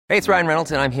Hey, it's Ryan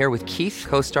Reynolds, and I'm here with Keith,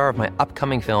 co-star of my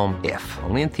upcoming film, If,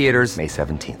 only in theaters May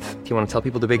 17th. Do you want to tell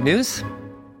people the big news?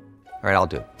 All right, I'll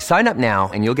do it. Sign up now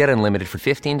and you'll get unlimited for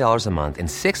 $15 a month and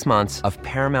 6 months of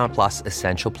Paramount Plus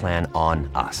Essential Plan on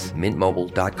us.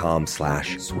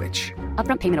 MintMobile.com/switch.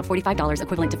 Upfront payment of $45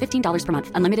 equivalent to $15 per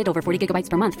month. Unlimited over 40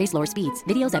 gigabytes per month. Face lower speeds.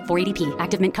 Videos at 480p.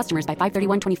 Active Mint customers by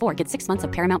 531.24 get 6 months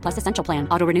of Paramount Plus Essential Plan.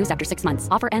 Auto renews after 6 months.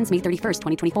 Offer ends May 31st,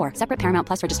 2024. Separate Paramount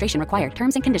Plus registration required.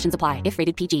 Terms and conditions apply if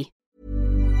rated PG.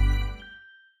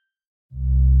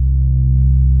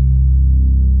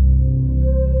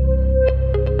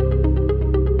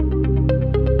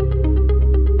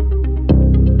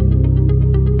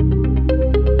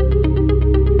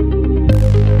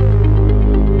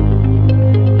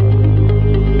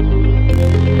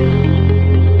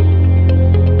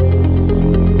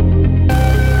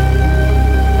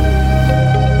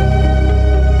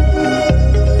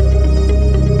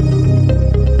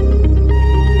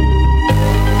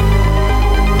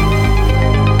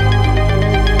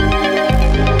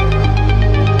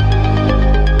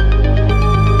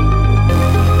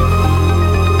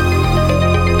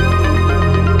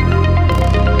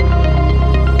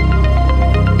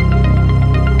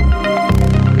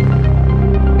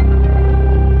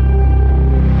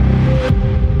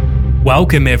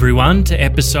 Welcome everyone to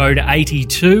episode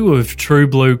 82 of True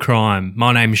Blue Crime.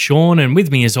 My name's Sean and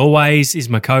with me as always is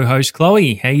my co-host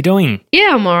Chloe. How you doing?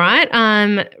 Yeah, I'm all right.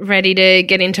 I'm ready to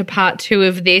get into part 2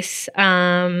 of this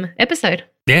episode.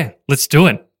 Yeah, let's do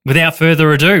it. Without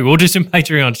further ado, we'll do some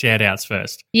Patreon shout-outs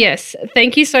first. Yes,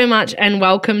 thank you so much and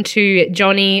welcome to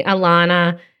Johnny,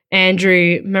 Alana,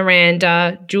 Andrew,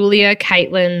 Miranda, Julia,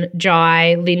 Caitlin,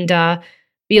 Jai, Linda,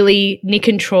 Billy, Nick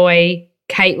and Troy,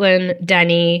 Caitlin,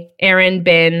 Danny, Erin,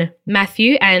 Ben,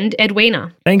 Matthew and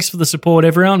Edwina. Thanks for the support,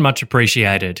 everyone. Much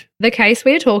appreciated. The case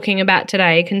we are talking about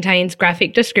today contains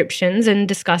graphic descriptions and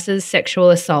discusses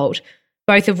sexual assault,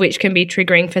 both of which can be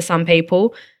triggering for some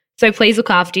people. So please look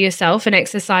after yourself and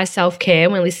exercise self-care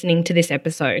when listening to this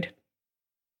episode.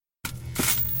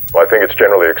 I think it's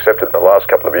generally accepted in the last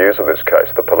couple of years of this case,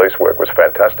 the police work was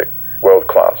fantastic, world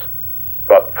class.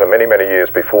 But for many, many years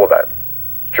before that,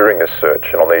 during this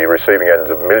search and on the receiving ends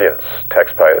of millions,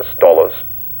 taxpayers' dollars,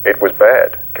 it was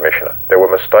bad, Commissioner. There were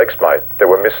mistakes made, there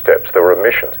were missteps, there were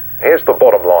omissions. Here's the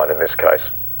bottom line in this case.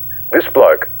 This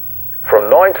bloke, from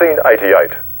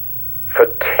 1988, for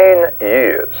 10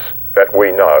 years that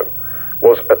we know,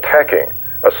 was attacking,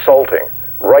 assaulting,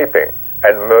 raping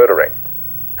and murdering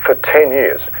for 10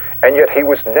 years. And yet he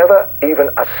was never even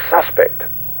a suspect.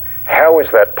 How is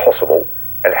that possible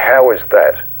and how is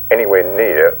that anywhere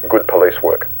near good police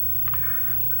work?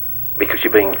 Because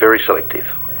you're being very selective.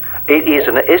 It is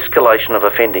an escalation of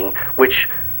offending, which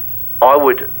I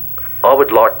would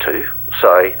like to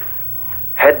say,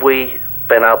 had we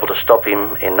been able to stop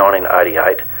him in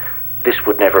 1988, this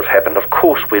would never have happened. Of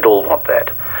course, we'd all want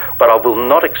that. But I will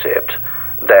not accept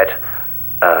that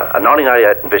a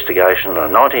 1988 investigation and a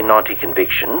 1990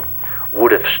 conviction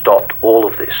would have stopped all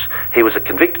of this. He was a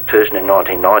convicted person in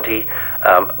 1990,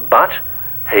 but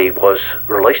he was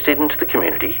released into the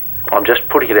community. I'm just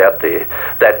putting it out there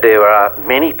that there are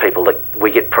many people that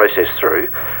we get processed through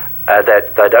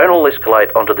that they don't all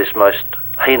escalate onto this most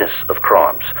heinous of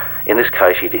crimes. In this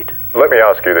case, he did. Let me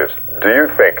ask you this. Do you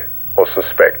think or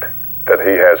suspect that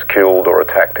he has killed or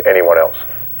attacked anyone else?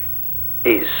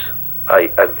 Is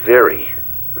a very,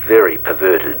 very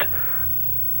perverted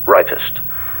rapist.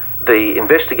 The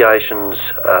investigations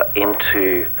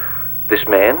into this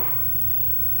man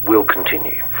will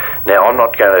continue. Now, I'm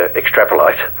not going to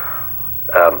extrapolate,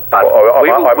 but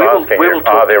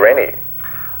are there any?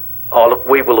 Oh, look,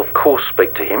 we will of course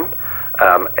speak to him,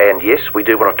 and yes, we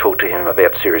do want to talk to him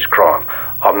about serious crime.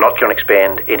 I'm not going to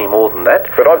expand any more than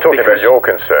that. But I'm talking about your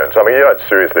concerns. I mean, you don't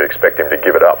seriously expect him to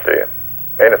give it up, do you?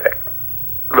 Anything?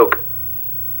 Look,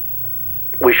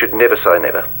 we should never say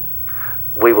never.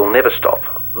 We will never stop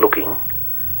looking,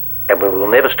 and we will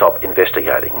never stop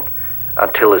investigating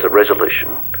until there's a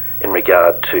resolution in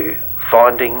regard to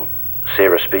finding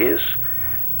Sarah Spiers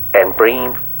and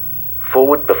bringing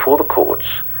forward before the courts,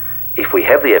 if we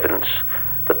have the evidence,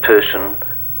 the person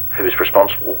who is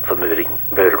responsible for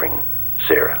murdering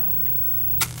Sarah.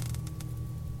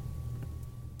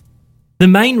 The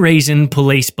main reason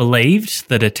police believed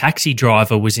that a taxi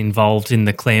driver was involved in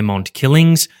the Claremont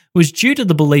killings was due to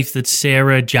the belief that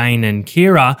Sarah, Jane and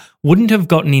Kira wouldn't have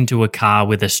gotten into a car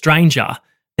with a stranger.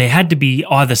 There had to be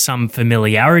either some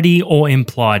familiarity or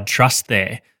implied trust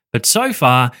there. But so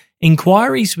far,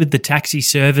 inquiries with the taxi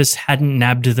service hadn't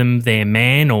nabbed them their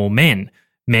man or men.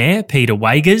 Mayor Peter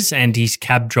Wagers and his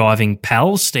cab driving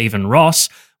pal Stephen Ross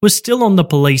was still on the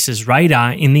police's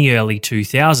radar in the early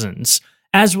 2000s,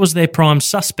 as was their prime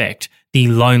suspect, the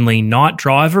lonely night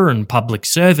driver and public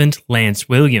servant Lance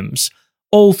Williams.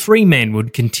 All three men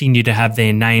would continue to have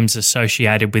their names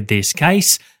associated with this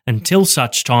case until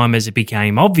such time as it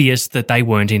became obvious that they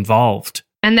weren't involved.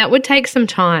 And that would take some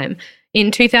time.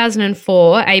 In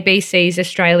 2004, ABC's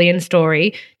Australian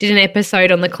Story did an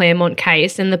episode on the Claremont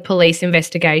case and the police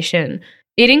investigation.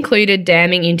 It included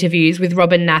damning interviews with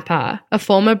Robin Napper, a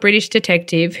former British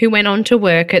detective who went on to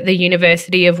work at the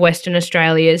University of Western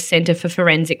Australia's Centre for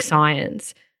Forensic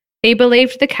Science. He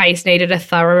believed the case needed a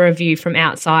thorough review from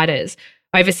outsiders,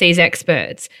 overseas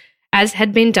experts, as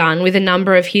had been done with a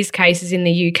number of his cases in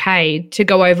the UK, to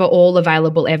go over all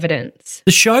available evidence.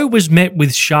 The show was met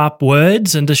with sharp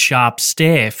words and a sharp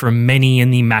stare from many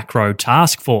in the Macro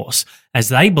Task Force, as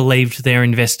they believed their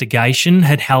investigation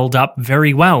had held up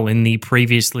very well in the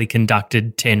previously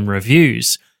conducted 10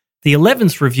 reviews. The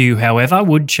 11th review, however,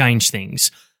 would change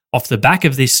things. Off the back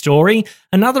of this story,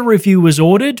 another review was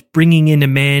ordered, bringing in a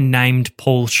man named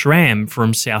Paul Schramm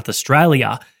from South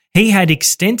Australia. He had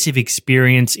extensive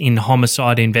experience in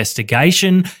homicide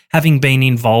investigation, having been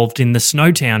involved in the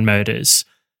Snowtown murders.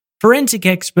 Forensic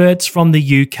experts from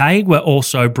the UK were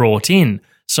also brought in,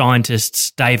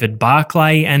 scientists David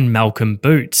Barclay and Malcolm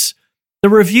Boots. The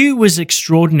review was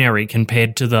extraordinary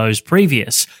compared to those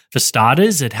previous. For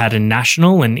starters, it had a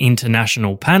national and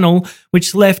international panel,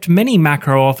 which left many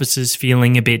macro officers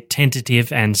feeling a bit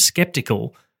tentative and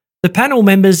sceptical. The panel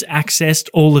members accessed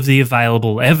all of the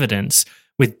available evidence.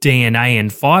 With DNA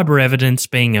and fibre evidence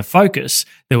being a focus,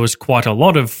 there was quite a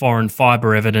lot of foreign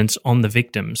fibre evidence on the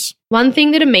victims. One thing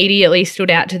that immediately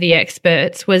stood out to the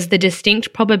experts was the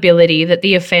distinct probability that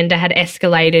the offender had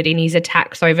escalated in his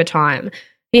attacks over time.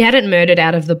 He hadn't murdered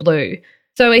out of the blue.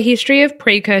 So a history of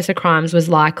precursor crimes was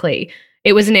likely.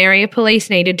 It was an area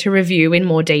police needed to review in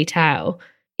more detail.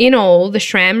 In all, the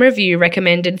Schramm review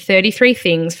recommended 33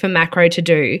 things for Macro to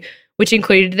do, which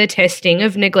included the testing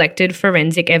of neglected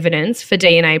forensic evidence for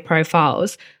DNA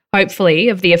profiles, hopefully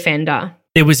of the offender.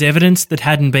 There was evidence that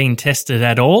hadn't been tested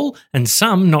at all, and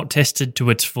some not tested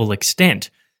to its full extent.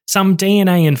 Some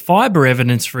DNA and fibre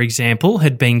evidence, for example,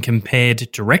 had been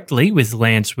compared directly with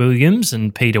Lance Williams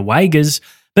and Peter Wagers,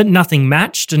 but nothing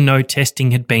matched and no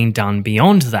testing had been done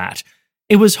beyond that.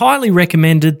 It was highly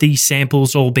recommended these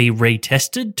samples all be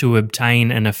retested to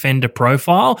obtain an offender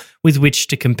profile with which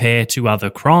to compare to other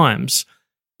crimes.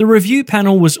 The review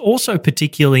panel was also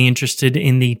particularly interested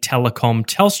in the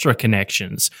Telecom-Telstra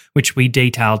connections, which we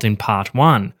detailed in Part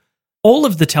 1. All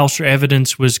of the Telstra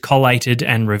evidence was collated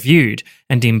and reviewed,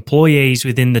 and employees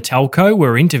within the telco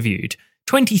were interviewed.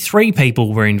 23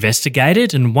 people were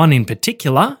investigated, and one in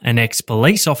particular, an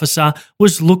ex-police officer,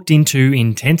 was looked into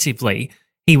intensively.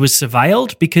 He was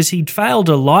surveilled because he'd failed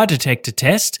a lie detector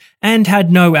test and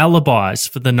had no alibis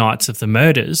for the nights of the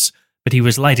murders, but he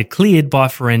was later cleared by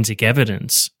forensic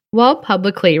evidence. While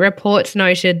publicly, reports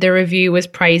noted the review was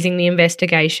praising the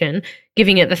investigation,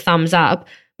 giving it the thumbs up,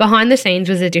 behind the scenes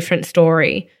was a different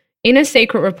story. In a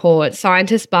secret report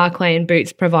scientists Barclay and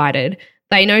Boots provided,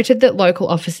 they noted that local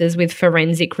officers with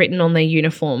forensic written on their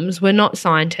uniforms were not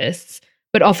scientists,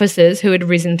 but officers who had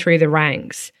risen through the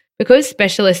ranks. Because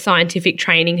specialist scientific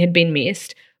training had been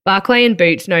missed, Barclay and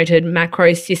Boots noted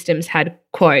Macro's systems had,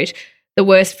 quote, the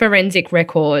worst forensic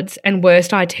records and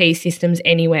worst IT systems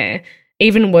anywhere,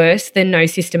 even worse than no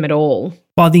system at all.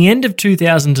 By the end of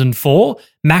 2004,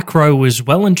 Macro was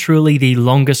well and truly the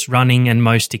longest running and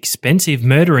most expensive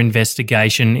murder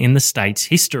investigation in the state's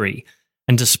history.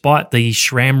 And despite the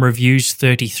Schramm Review's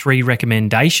 33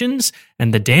 recommendations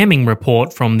and the damning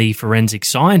report from the forensic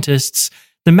scientists,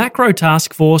 the Macro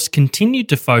Task Force continued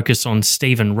to focus on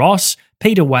Stephen Ross,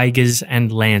 Peter Wagers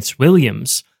and Lance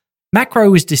Williams. Macro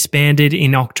was disbanded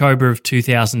in October of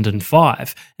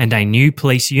 2005 and a new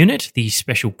police unit, the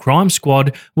Special Crime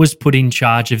Squad, was put in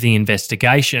charge of the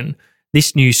investigation.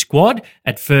 This new squad,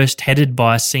 at first headed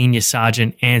by Senior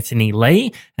Sergeant Anthony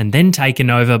Lee and then taken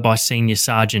over by Senior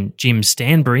Sergeant Jim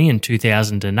Stanbury in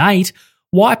 2008,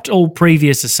 wiped all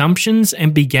previous assumptions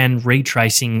and began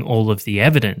retracing all of the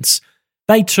evidence.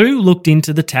 They too looked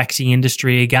into the taxi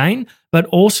industry again, but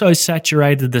also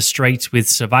saturated the streets with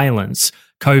surveillance,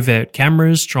 covert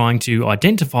cameras trying to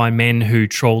identify men who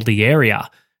trawled the area.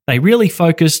 They really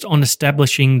focused on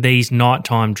establishing these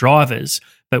nighttime drivers,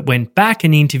 but went back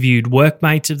and interviewed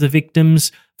workmates of the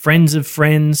victims, friends of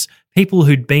friends, people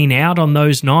who'd been out on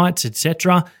those nights,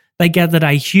 etc. They gathered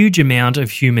a huge amount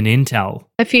of human intel.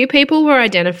 A few people were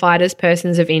identified as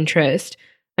persons of interest.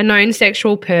 A known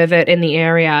sexual pervert in the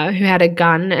area who had a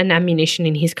gun and ammunition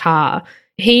in his car.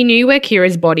 He knew where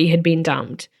Kira's body had been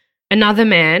dumped. Another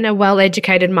man, a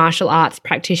well-educated martial arts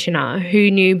practitioner who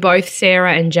knew both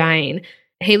Sarah and Jane,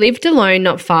 he lived alone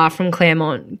not far from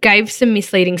Claremont, gave some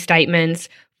misleading statements,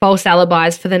 false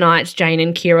alibis for the nights Jane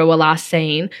and Kira were last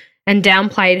seen, and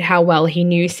downplayed how well he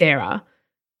knew Sarah.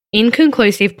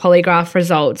 Inconclusive polygraph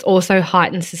results also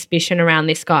heightened suspicion around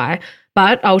this guy,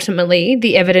 but ultimately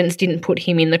the evidence didn't put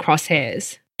him in the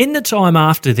crosshairs. In the time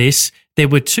after this, there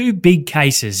were two big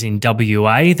cases in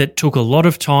WA that took a lot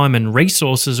of time and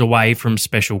resources away from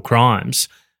special crimes.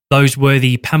 Those were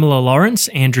the Pamela Lawrence,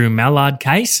 Andrew Mallard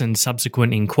case and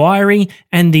subsequent inquiry,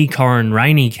 and the Corryn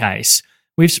Rayney case.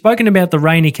 We've spoken about the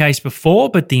Rayney case before,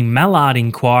 but the Mallard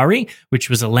inquiry, which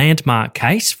was a landmark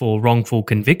case for wrongful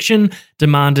conviction,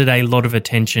 demanded a lot of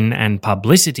attention and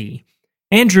publicity.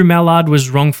 Andrew Mallard was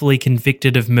wrongfully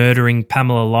convicted of murdering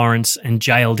Pamela Lawrence and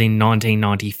jailed in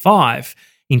 1995.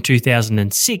 In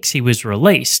 2006, he was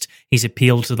released. His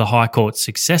appeal to the High Court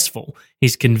successful.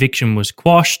 His conviction was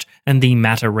quashed and the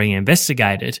matter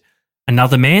reinvestigated.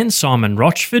 Another man, Simon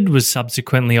Rochford, was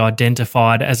subsequently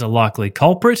identified as a likely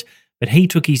culprit, but he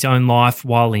took his own life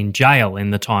while in jail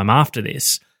in the time after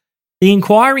this. The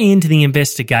inquiry into the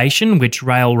investigation, which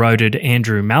railroaded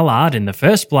Andrew Mallard in the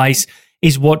first place,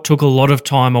 is what took a lot of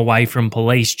time away from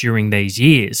police during these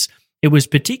years. It was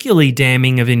particularly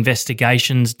damning of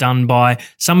investigations done by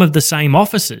some of the same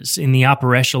officers in the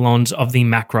upper echelons of the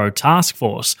Macro Task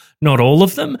Force. Not all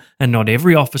of them, and not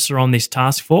every officer on this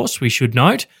task force, we should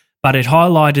note, but it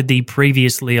highlighted the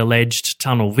previously alleged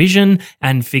tunnel vision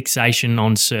and fixation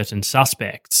on certain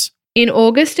suspects. In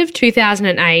August of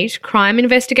 2008, Crime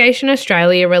Investigation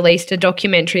Australia released a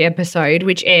documentary episode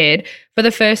which aired for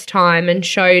the first time and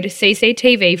showed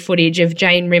CCTV footage of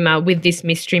Jane Rimmer with this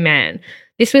mystery man.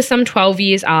 This was some 12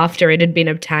 years after it had been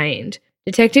obtained.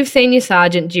 Detective Senior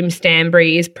Sergeant Jim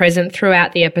Stanbury is present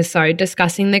throughout the episode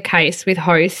discussing the case with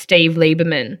host Steve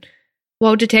Lieberman.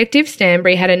 While Detective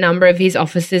Stanbury had a number of his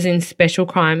officers in special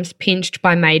crimes pinched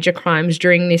by major crimes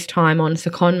during this time on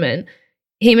secondment,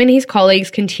 him and his colleagues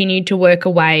continued to work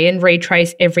away and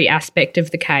retrace every aspect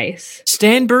of the case.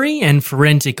 Stanbury and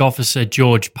forensic officer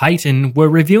George Payton were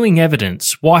reviewing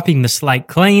evidence, wiping the slate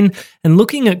clean and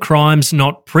looking at crimes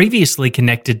not previously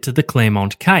connected to the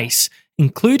Claremont case,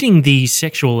 including the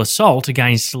sexual assault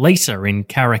against Lisa in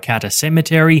Karrakatta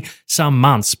Cemetery some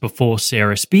months before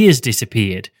Sarah Spears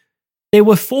disappeared. There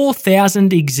were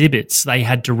 4,000 exhibits they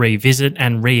had to revisit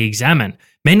and re-examine.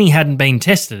 Many hadn't been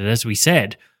tested, as we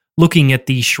said. Looking at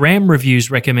the Schramm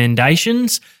Review's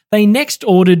recommendations, they next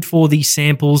ordered for the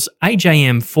samples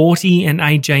AJM40 and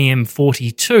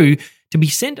AJM42 to be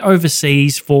sent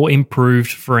overseas for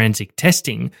improved forensic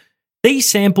testing. These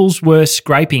samples were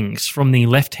scrapings from the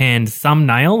left-hand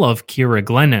thumbnail of Kira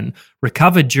Glennon,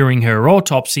 recovered during her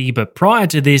autopsy but prior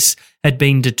to this had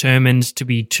been determined to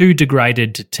be too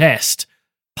degraded to test.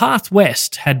 Path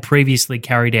West had previously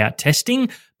carried out testing,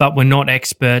 but were not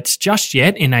experts just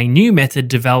yet in a new method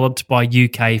developed by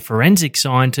UK forensic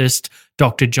scientist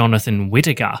Dr. Jonathan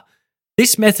Whittaker.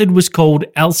 This method was called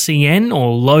LCN,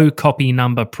 or low copy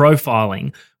number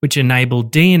profiling, which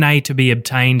enabled DNA to be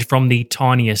obtained from the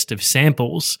tiniest of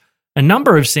samples. A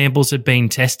number of samples had been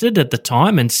tested at the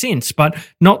time and since, but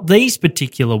not these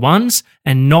particular ones,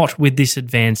 and not with this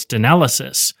advanced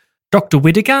analysis. Dr.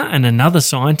 Whittaker and another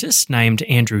scientist named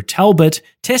Andrew Talbot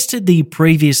tested the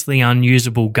previously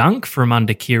unusable gunk from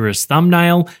under Kira's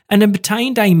thumbnail and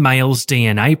obtained a male's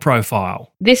DNA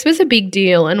profile. This was a big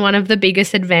deal and one of the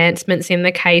biggest advancements in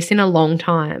the case in a long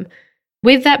time.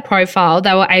 With that profile,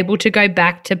 they were able to go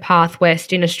back to Path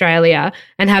West in Australia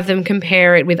and have them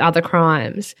compare it with other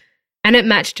crimes. And it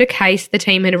matched a case the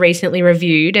team had recently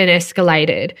reviewed and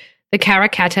escalated, the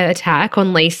Karrakatta attack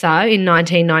on Lisa in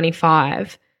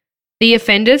 1995. The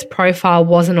offender's profile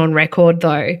wasn't on record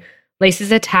though.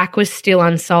 Lisa's attack was still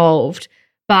unsolved,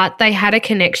 but they had a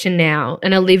connection now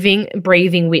and a living,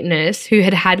 breathing witness who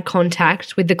had had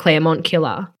contact with the Claremont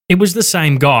killer. It was the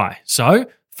same guy, so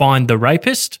find the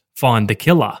rapist, find the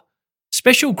killer.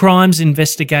 Special Crimes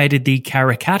investigated the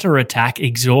Karrakatta attack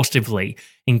exhaustively,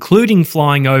 including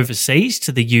flying overseas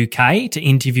to the UK to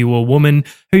interview a woman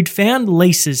who'd found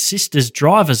Lisa's sister's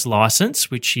driver's licence,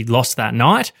 which she'd lost that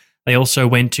night. They also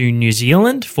went to New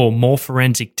Zealand for more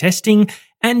forensic testing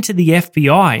and to the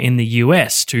FBI in the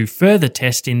US to further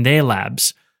test in their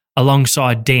labs.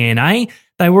 Alongside DNA,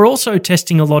 they were also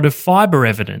testing a lot of fibre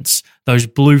evidence, those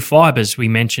blue fibres we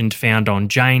mentioned found on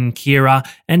Jane, Kira,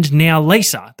 and now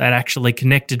Lisa that actually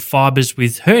connected fibres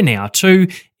with her now too,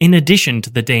 in addition to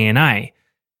the DNA.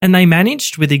 And they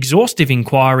managed, with exhaustive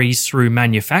inquiries through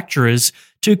manufacturers,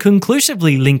 to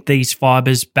conclusively link these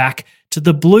fibres back to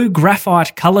the blue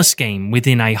graphite colour scheme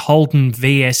within a Holden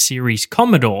VS series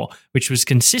Commodore, which was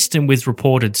consistent with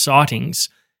reported sightings.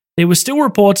 There were still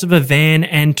reports of a van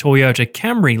and Toyota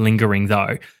Camry lingering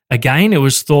though. Again, it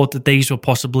was thought that these were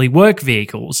possibly work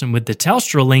vehicles, and with the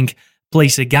Telstra link,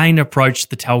 police again approached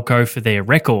the telco for their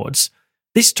records.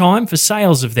 This time for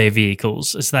sales of their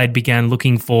vehicles, as they'd began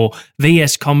looking for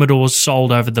VS Commodores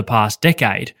sold over the past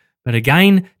decade. But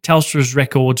again, Telstra's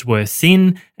records were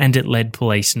thin and it led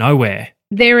police nowhere.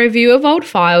 Their review of old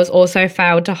files also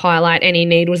failed to highlight any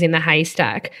needles in the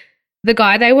haystack. The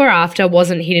guy they were after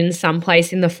wasn't hidden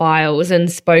someplace in the files and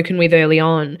spoken with early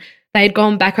on. They had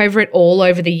gone back over it all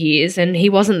over the years and he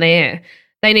wasn't there.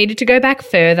 They needed to go back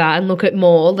further and look at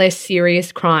more, less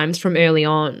serious crimes from early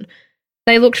on.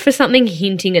 They looked for something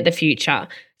hinting at the future,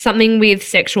 something with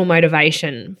sexual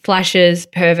motivation, flashes,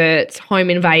 perverts, home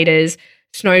invaders,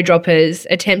 snowdroppers,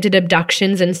 attempted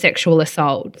abductions and sexual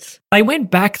assaults. They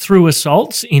went back through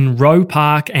assaults in Roe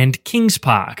Park and Kings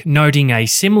Park, noting a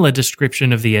similar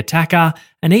description of the attacker,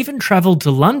 and even travelled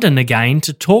to London again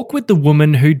to talk with the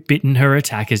woman who'd bitten her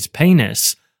attacker's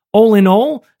penis. All in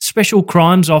all, Special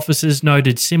Crimes officers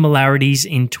noted similarities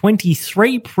in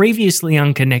 23 previously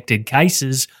unconnected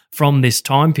cases from this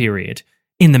time period.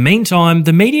 In the meantime,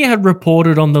 the media had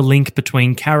reported on the link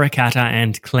between Karrakatta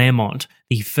and Claremont,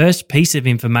 the first piece of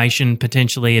information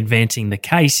potentially advancing the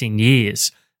case in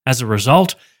years. As a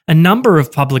result, a number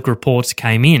of public reports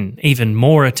came in, even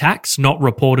more attacks not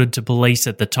reported to police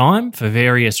at the time for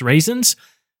various reasons.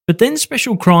 But then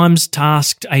Special Crimes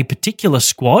tasked a particular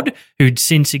squad, who'd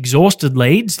since exhausted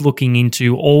leads looking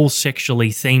into all sexually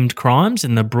themed crimes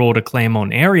in the broader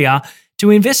Claremont area, to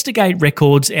investigate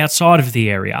records outside of the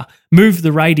area, move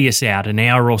the radius out an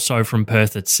hour or so from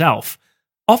Perth itself.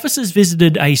 Officers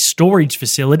visited a storage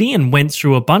facility and went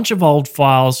through a bunch of old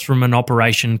files from an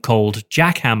operation called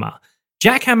Jackhammer.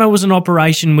 Jackhammer was an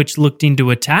operation which looked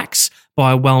into attacks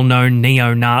by a well-known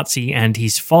neo-Nazi and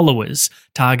his followers,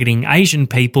 targeting Asian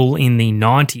people in the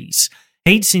 90s.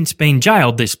 He'd since been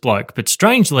jailed, this bloke, but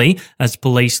strangely, as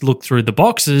police looked through the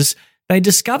boxes, they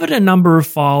discovered a number of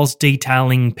files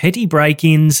detailing petty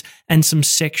break-ins and some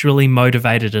sexually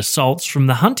motivated assaults from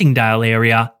the Huntingdale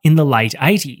area in the late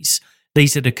 80s.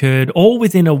 These had occurred all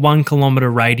within a 1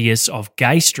 kilometre radius of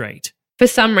Gay Street. For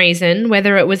some reason,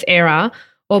 whether it was error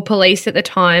or police at the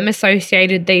time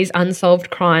associated these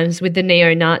unsolved crimes with the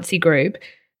neo-Nazi group,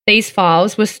 these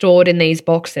files were stored in these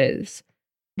boxes.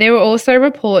 There were also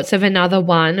reports of another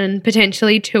one and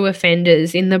potentially 2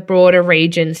 offenders in the broader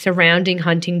region surrounding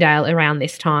Huntingdale around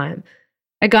this time.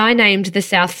 A guy named the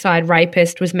Southside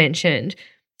Rapist was mentioned,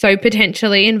 so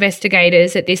potentially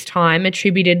investigators at this time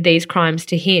attributed these crimes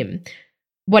to him.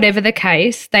 Whatever the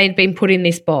case, they'd been put in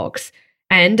this box,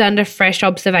 and under fresh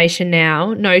observation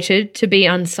now, noted to be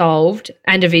unsolved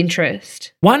and of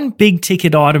interest. One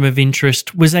big-ticket item of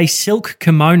interest was a silk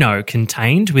kimono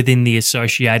contained within the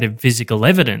associated physical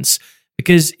evidence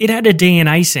because it had a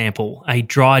DNA sample, a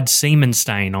dried semen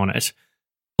stain on it.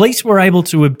 Police were able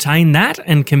to obtain that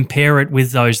and compare it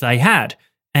with those they had,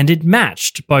 and it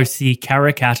matched both the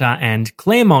Karrakatta and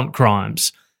Claremont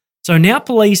crimes. So now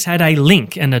police had a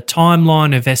link and a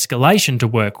timeline of escalation to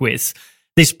work with.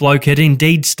 This bloke had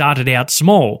indeed started out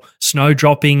small,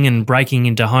 snowdropping and breaking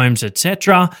into homes,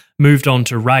 etc., moved on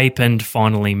to rape and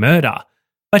finally murder.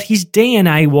 But his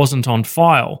DNA wasn't on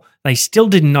file. They still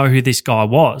didn't know who this guy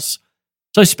was.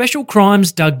 So Special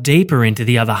Crimes dug deeper into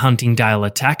the other Huntingdale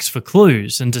attacks for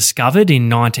clues and discovered in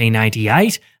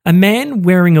 1988 a man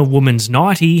wearing a woman's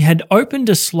nightie had opened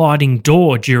a sliding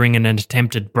door during an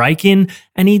attempted break-in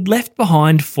and he'd left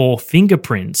behind 4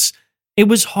 fingerprints. It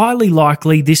was highly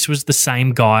likely this was the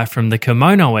same guy from the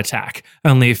kimono attack,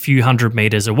 only a few hundred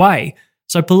metres away,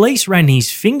 so police ran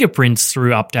his fingerprints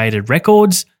through updated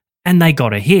records and they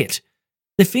got a hit.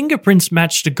 The fingerprints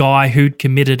matched a guy who'd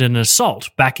committed an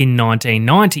assault back in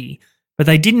 1990, but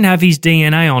they didn't have his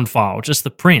DNA on file, just the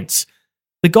prints.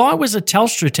 The guy was a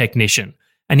Telstra technician,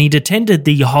 and he'd attended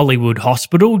the Hollywood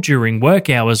Hospital during work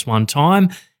hours one time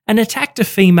and attacked a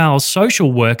female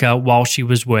social worker while she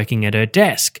was working at her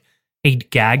desk. He'd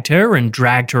gagged her and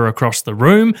dragged her across the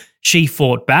room, she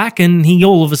fought back, and he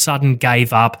all of a sudden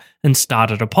gave up and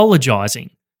started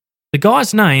apologising. The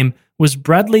guy's name was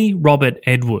Bradley Robert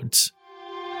Edwards.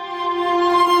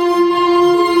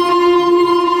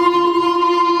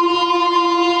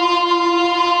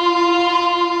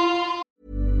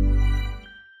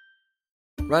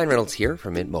 Ryan Reynolds here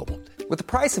from Mint Mobile. With the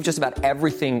price of just about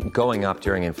everything going up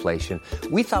during inflation,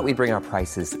 we thought we'd bring our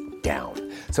prices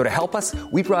down. So to help us,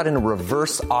 we brought in a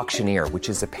reverse auctioneer, which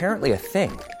is apparently a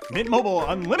thing. Mint Mobile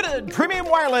Unlimited Premium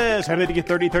Wireless. How to get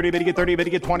 30, 30, bit to get 30, bit to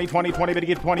get 20, 20, 20, bit to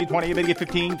get 20, 20, bit to get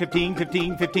 15, 15,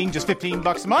 15, 15, just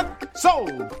 $15 a month?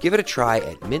 Sold! Give it a try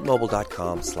at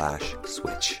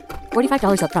mintmobile.com/switch.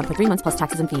 $45 up front for 3 months plus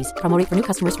taxes and fees. Promo rate for new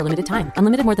customers for limited time.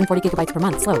 Unlimited more than 40 gigabytes per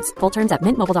month. Slows full terms at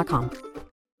mintmobile.com.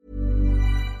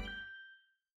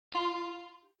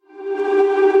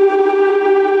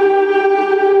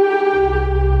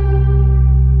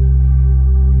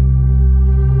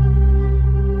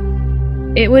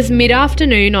 It was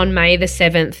mid-afternoon on May the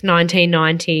 7th,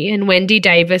 1990, and Wendy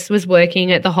Davis was working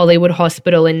at the Hollywood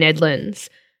Hospital in Nedlands.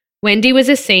 Wendy was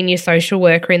a senior social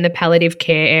worker in the palliative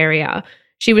care area.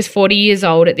 She was 40 years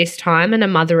old at this time and a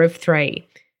mother of 3.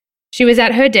 She was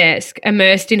at her desk,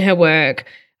 immersed in her work,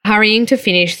 hurrying to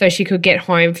finish so she could get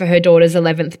home for her daughter's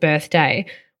 11th birthday,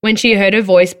 when she heard a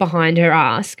voice behind her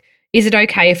ask, "Is it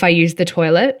okay if I use the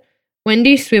toilet?"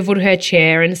 Wendy swiveled her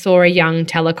chair and saw a young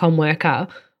telecom worker,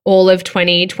 all of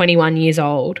 20, 21 years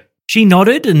old. She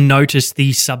nodded and noticed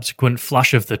the subsequent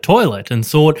flush of the toilet and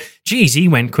thought, geez, he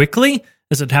went quickly,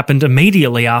 as it happened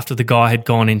immediately after the guy had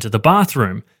gone into the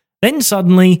bathroom. Then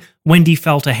suddenly, Wendy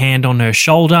felt a hand on her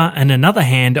shoulder and another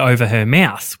hand over her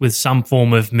mouth with some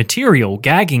form of material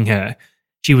gagging her.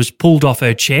 She was pulled off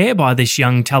her chair by this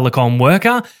young telecom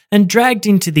worker and dragged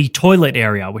into the toilet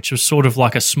area, which was sort of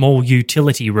like a small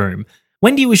utility room.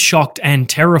 Wendy was shocked and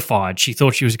terrified. She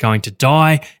thought she was going to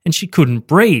die and she couldn't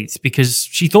breathe because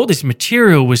she thought this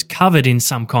material was covered in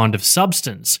some kind of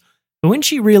substance. But when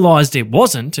she realised it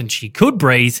wasn't and she could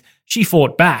breathe, she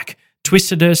fought back,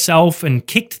 twisted herself and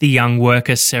kicked the young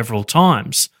worker several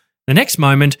times. The next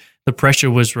moment, the pressure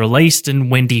was released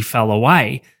and Wendy fell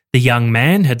away. The young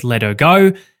man had let her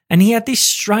go and he had this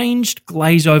strange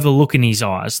glaze-over look in his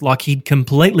eyes, like he'd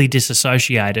completely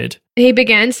disassociated. He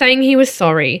began saying he was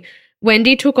sorry.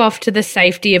 Wendy took off to the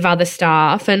safety of other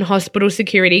staff and hospital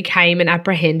security came and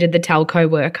apprehended the telco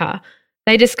worker.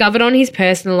 They discovered on his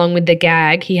person along with the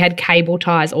gag he had cable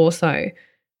ties also.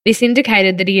 This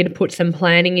indicated that he had put some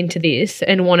planning into this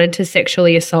and wanted to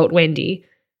sexually assault Wendy.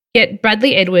 Yet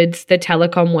Bradley Edwards, the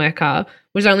telecom worker,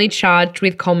 was only charged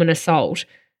with common assault,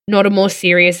 not a more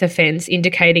serious offence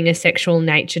indicating a sexual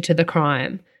nature to the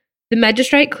crime. The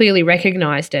magistrate clearly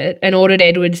recognised it and ordered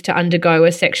Edwards to undergo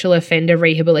a sexual offender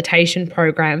rehabilitation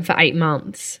program for 8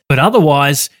 months. But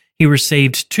otherwise, he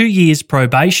received 2 years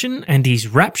probation and his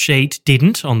rap sheet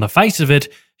didn't, on the face of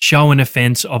it, show an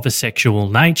offence of a sexual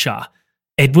nature.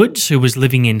 Edwards, who was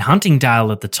living in Huntingdale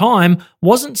at the time,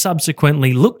 wasn't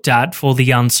subsequently looked at for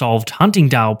the unsolved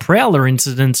Huntingdale Prowler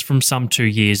incidents from some 2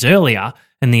 years earlier,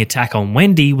 and the attack on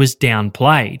Wendy was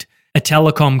downplayed. A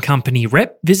telecom company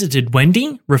rep visited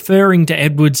Wendy, referring to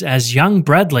Edwards as young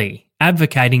Bradley,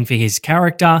 advocating for his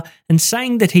character and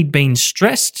saying that he'd been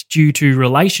stressed due to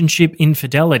relationship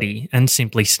infidelity and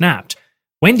simply snapped.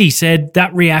 Wendy said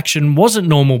that reaction wasn't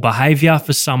normal behaviour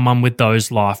for someone with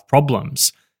those life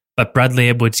problems. But Bradley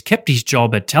Edwards kept his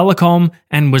job at Telecom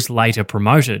and was later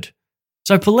promoted.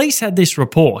 So police had this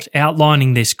report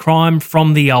outlining this crime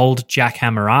from the old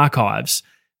Jackhammer archives.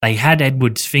 They had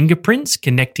Edwards' fingerprints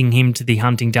connecting him to the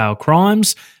Huntingdale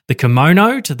crimes, the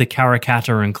kimono to the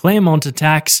Karrakatta and Claremont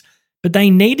attacks, but they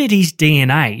needed his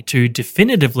DNA to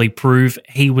definitively prove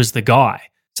he was the guy.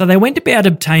 So they went about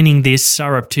obtaining this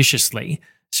surreptitiously.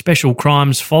 Special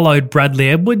Crimes followed Bradley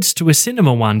Edwards to a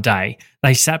cinema one day.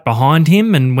 They sat behind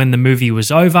him and when the movie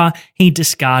was over, he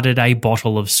discarded a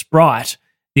bottle of Sprite.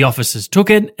 The officers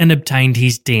took it and obtained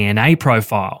his DNA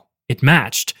profile. It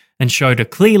matched and showed a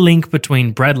clear link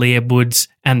between Bradley Edwards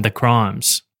and the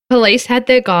crimes. Police had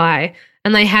their guy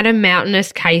and they had a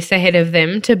mountainous case ahead of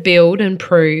them to build and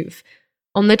prove.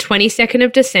 On the 22nd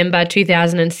of December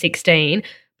 2016,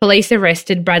 police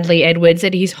arrested Bradley Edwards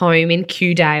at his home in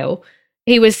Kewdale.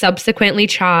 He was subsequently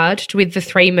charged with the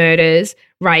 3 murders,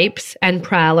 rapes and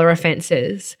prowler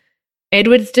offences.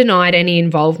 Edwards denied any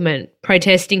involvement,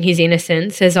 protesting his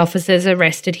innocence as officers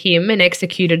arrested him and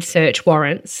executed search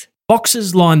warrants.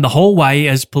 Boxes lined the hallway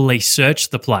as police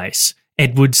searched the place.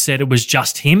 Edwards said it was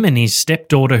just him and his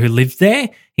stepdaughter who lived there.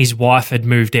 His wife had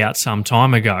moved out some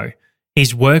time ago.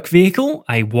 His work vehicle,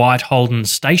 a white Holden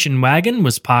station wagon,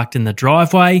 was parked in the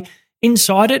driveway.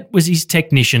 Inside it was his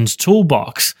technician's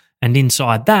toolbox, and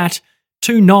inside that,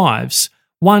 2 knives,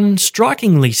 one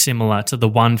strikingly similar to the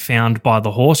one found by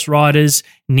the horse riders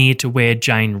near to where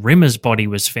Jane Rimmer's body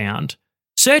was found.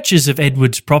 Searches of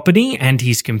Edwards' property and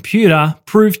his computer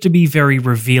proved to be very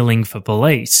revealing for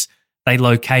police. They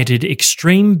located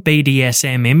extreme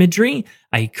BDSM imagery,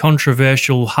 a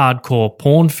controversial hardcore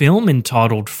porn film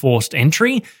entitled Forced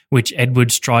Entry, which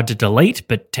Edwards tried to delete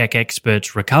but tech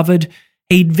experts recovered.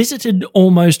 He'd visited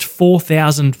almost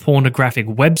 4,000 pornographic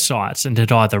websites and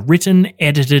had either written,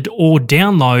 edited, or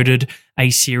downloaded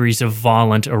a series of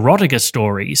violent erotica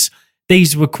stories.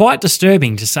 These were quite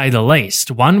disturbing to say the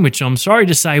least. One, which I'm sorry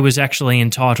to say was actually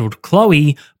entitled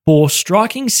Chloe, bore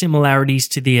striking similarities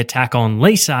to the attack on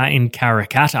Lisa in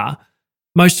Karrakatta.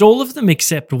 Most all of them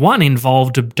except one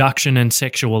involved abduction and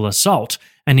sexual assault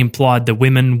and implied the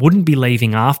women wouldn't be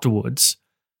leaving afterwards.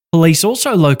 Police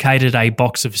also located a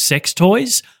box of sex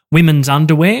toys, women's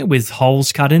underwear with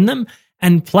holes cut in them,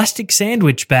 and plastic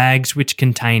sandwich bags which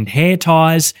contained hair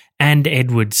ties and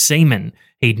Edward's semen.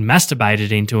 He'd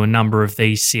masturbated into a number of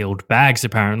these sealed bags,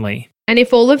 apparently. And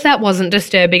if all of that wasn't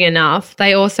disturbing enough,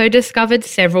 they also discovered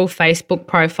several Facebook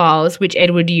profiles which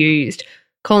Edward used,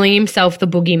 calling himself the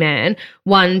boogeyman,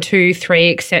 1, 2,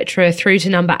 3, etc., through to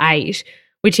number 8,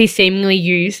 which he seemingly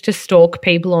used to stalk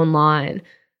people online.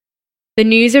 The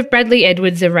news of Bradley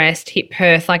Edwards' arrest hit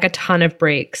Perth like a ton of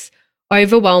bricks,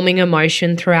 overwhelming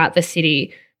emotion throughout the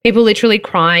city, people literally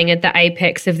crying at the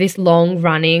apex of this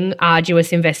long-running,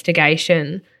 arduous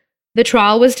investigation. The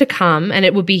trial was to come and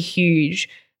it would be huge,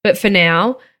 but for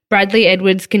now, Bradley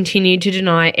Edwards continued to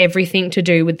deny everything to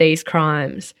do with these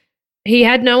crimes. He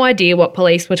had no idea what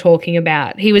police were talking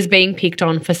about. He was being picked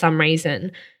on for some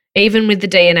reason. Even with the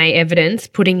DNA evidence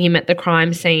putting him at the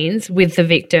crime scenes with the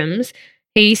victims,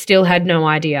 he still had no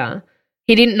idea.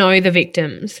 He didn't know the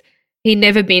victims. He'd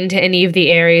never been to any of the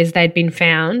areas they'd been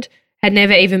found, had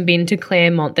never even been to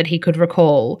Claremont that he could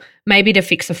recall, maybe to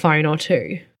fix a phone or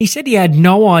two. He said he had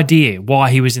no idea why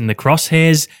he was in the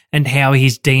crosshairs and how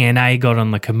his DNA got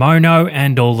on the kimono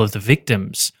and all of the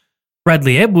victims.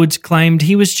 Bradley Edwards claimed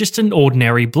he was just an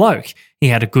ordinary bloke. He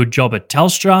had a good job at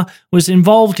Telstra, was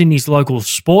involved in his local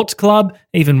sports club,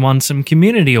 even won some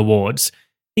community awards.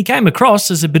 He came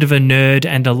across as a bit of a nerd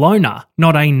and a loner,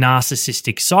 not a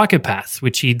narcissistic psychopath,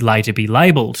 which he'd later be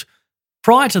labelled.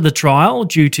 Prior to the trial,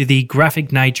 due to the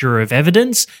graphic nature of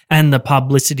evidence and the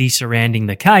publicity surrounding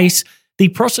the case, the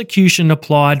prosecution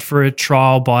applied for a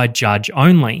trial by judge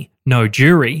only, no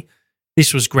jury.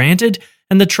 This was granted,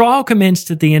 and the trial commenced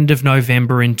at the end of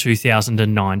November in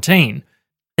 2019.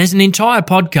 There's an entire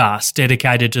podcast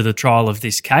dedicated to the trial of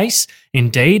this case.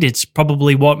 Indeed, it's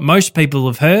probably what most people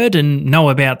have heard and know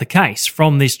about the case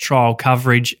from this trial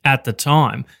coverage at the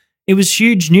time. It was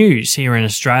huge news here in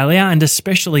Australia and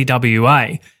especially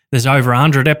WA. There's over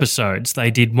 100 episodes. They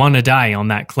did one a day on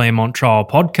that Claremont trial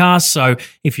podcast, so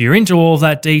if you're into all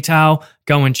that detail,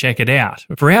 go and check it out.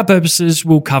 For our purposes,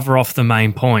 we'll cover off the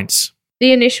main points.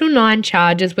 The initial 9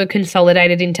 charges were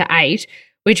consolidated into 8,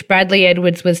 which Bradley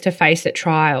Edwards was to face at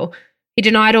trial. He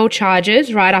denied all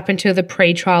charges right up until the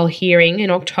pre-trial hearing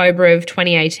in October of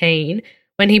 2018,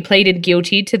 when he pleaded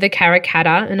guilty to the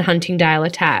Karrakatta and Huntingdale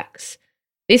attacks.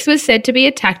 This was said to be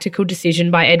a tactical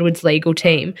decision by Edwards' legal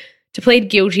team, to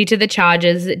plead guilty to the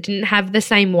charges that didn't have the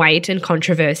same weight and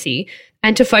controversy,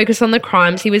 and to focus on the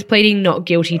crimes he was pleading not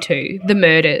guilty to, the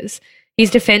murders. His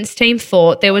defence team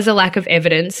thought there was a lack of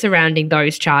evidence surrounding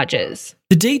those charges.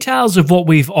 The details of what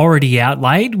we've already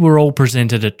outlaid were all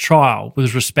presented at trial,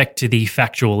 with respect to the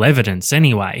factual evidence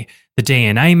anyway. The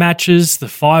DNA matches, the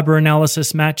fibre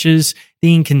analysis matches,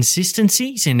 the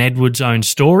inconsistencies in Edwards' own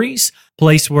stories.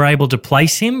 Police were able to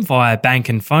place him via bank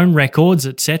and phone records,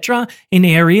 etc., in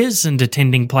areas and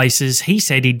attending places he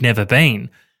said he'd never been.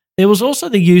 There was also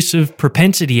the use of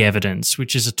propensity evidence,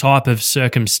 which is a type of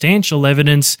circumstantial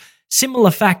evidence,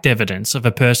 similar fact evidence of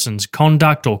a person's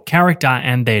conduct or character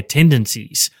and their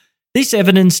tendencies. This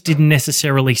evidence didn't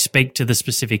necessarily speak to the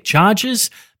specific charges,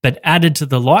 but added to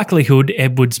the likelihood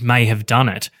Edwards may have done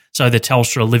it, so the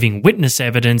Telstra living witness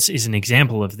evidence is an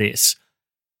example of this.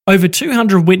 Over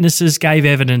 200 witnesses gave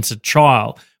evidence at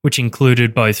trial, which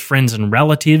included both friends and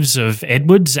relatives of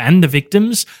Edwards and the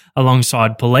victims,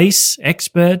 alongside police,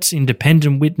 experts,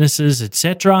 independent witnesses,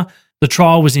 etc. The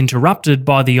trial was interrupted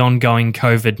by the ongoing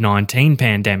COVID-19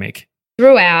 pandemic.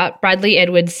 Throughout, Bradley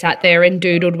Edwards sat there and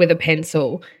doodled with a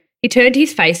pencil. He turned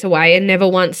his face away and never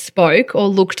once spoke or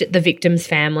looked at the victims'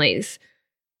 families.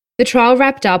 The trial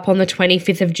wrapped up on the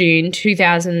 25th of June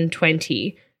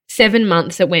 2020. 7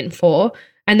 months it went for,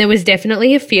 and there was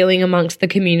definitely a feeling amongst the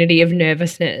community of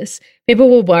nervousness.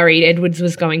 People were worried Edwards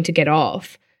was going to get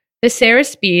off. The Sarah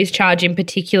Spears charge in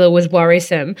particular was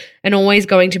worrisome and always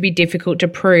going to be difficult to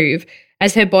prove,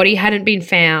 as her body hadn't been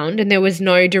found and there was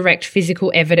no direct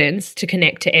physical evidence to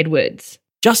connect to Edwards.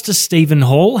 Justice Stephen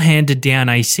Hall handed down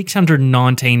a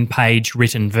 619-page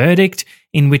written verdict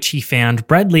in which he found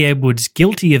Bradley Edwards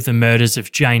guilty of the murders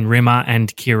of Jane Rimmer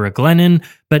and Ciara Glennon,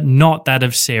 but not that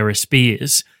of Sarah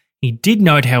Spears. He did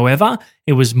note, however,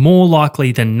 it was more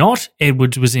likely than not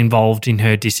Edwards was involved in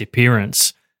her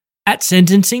disappearance. At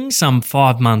sentencing some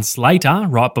 5 months later,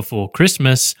 right before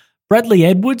Christmas, Bradley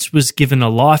Edwards was given a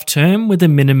life term with a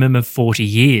minimum of 40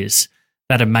 years.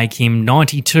 That'd make him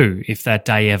 92 if that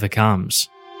day ever comes.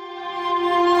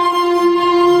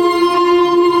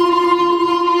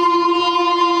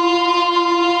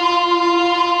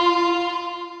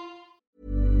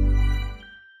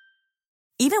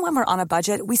 Even when we're on a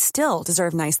budget, we still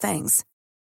deserve nice things.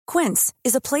 Quince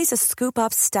is a place to scoop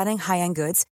up stunning high-end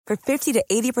goods for 50 to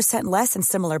 80% less than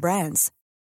similar brands.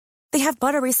 They have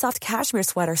buttery soft cashmere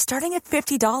sweaters starting at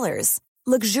 $50,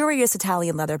 luxurious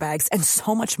Italian leather bags, and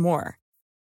so much more.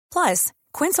 Plus,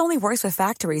 Quince only works with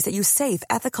factories that use safe,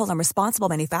 ethical, and responsible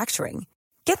manufacturing.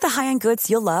 Get the high-end goods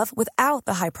you'll love without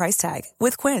the high price tag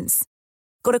with Quince.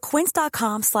 Go to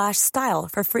quince.com/style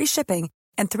for free shipping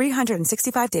and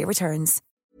 365-day returns.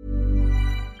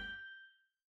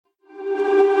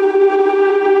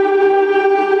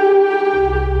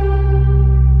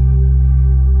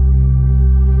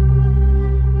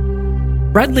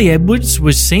 Bradley Edwards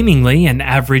was seemingly an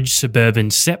average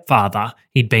suburban stepfather.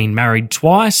 He'd been married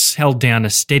twice, held down a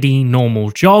steady,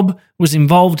 normal job, was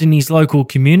involved in his local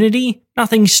community.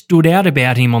 Nothing stood out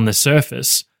about him on the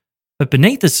surface. But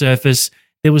beneath the surface,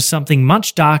 there was something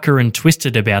much darker and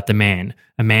twisted about the man.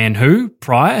 A man who,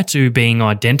 prior to being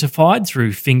identified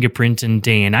through fingerprint and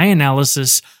DNA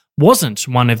analysis, wasn't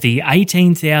one of the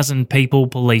 18,000 people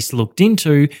police looked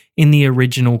into in the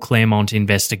original Claremont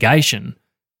investigation.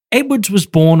 Edwards was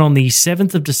born on the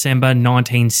 7th of December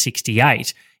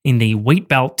 1968 in the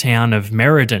wheatbelt town of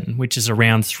Merredin, which is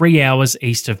around 3 hours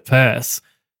east of Perth.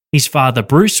 His father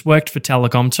Bruce worked for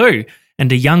Telecom too,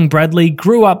 and a young Bradley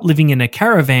grew up living in a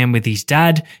caravan with his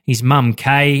dad, his mum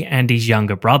Kay, and his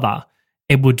younger brother.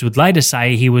 Edwards would later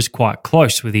say he was quite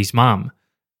close with his mum.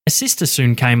 A sister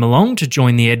soon came along to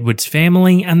join the Edwards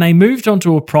family, and they moved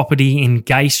onto a property in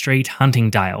Gay Street,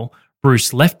 Huntingdale.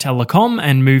 Bruce left Telecom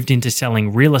and moved into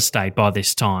selling real estate by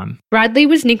this time. Bradley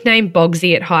was nicknamed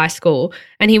Bogsy at high school,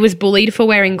 and he was bullied for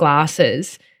wearing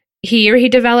glasses. Here he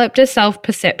developed a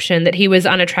self-perception that he was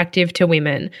unattractive to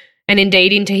women, and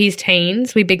indeed into his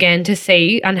teens we began to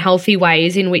see unhealthy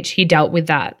ways in which he dealt with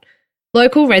that.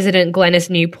 Local resident Glenys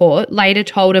Newport later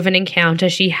told of an encounter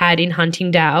she had in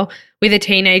Huntingdale with a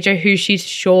teenager who she's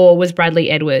sure was Bradley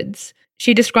Edwards.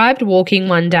 She described walking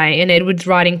one day and Edwards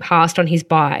riding past on his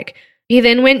bike. He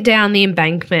then went down the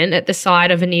embankment at the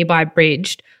side of a nearby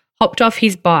bridge, hopped off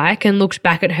his bike and looked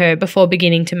back at her before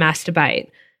beginning to masturbate.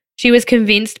 She was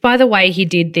convinced by the way he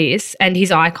did this and his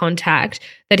eye contact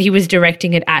that he was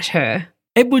directing it at her.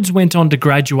 Edwards went on to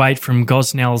graduate from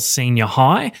Gosnells Senior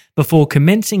High before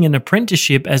commencing an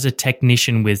apprenticeship as a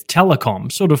technician with Telecom,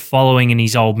 sort of following in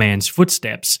his old man's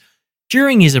footsteps.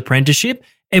 During his apprenticeship,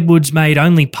 Edwards made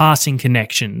only passing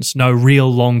connections, no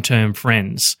real long-term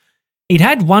friends. He'd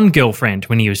had one girlfriend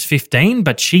when he was 15,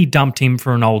 but she dumped him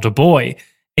for an older boy.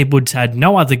 Edwards had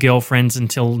no other girlfriends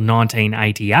until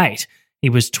 1988. He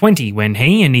was 20 when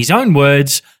he, in his own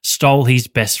words, stole his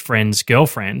best friend's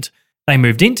girlfriend. They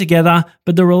moved in together,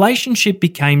 but the relationship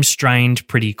became strained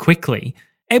pretty quickly.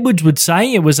 Edwards would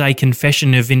say it was a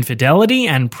confession of infidelity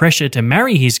and pressure to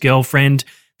marry his girlfriend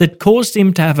that caused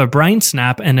him to have a brain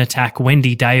snap and attack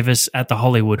Wendy Davis at the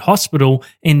Hollywood Hospital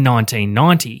in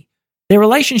 1990. Their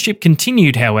relationship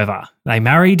continued, however. They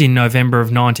married in November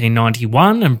of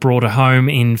 1991 and brought a home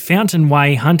in Fountain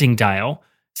Way, Huntingdale.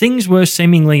 Things were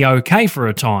seemingly okay for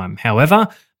a time. However,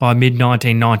 by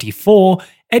mid-1994,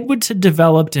 Edwards had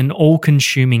developed an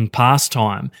all-consuming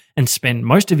pastime and spent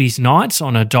most of his nights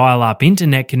on a dial-up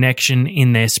internet connection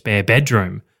in their spare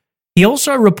bedroom. He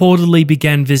also reportedly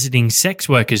began visiting sex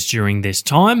workers during this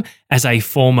time, as a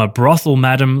former brothel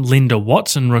madam, Linda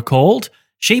Watson, recalled.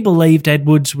 She believed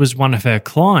Edwards was one of her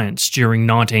clients during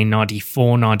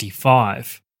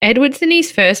 1994-95. Edwards and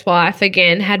his first wife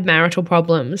again had marital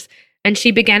problems, and she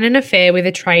began an affair with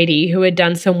a tradie who had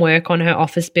done some work on her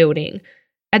office building.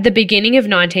 At the beginning of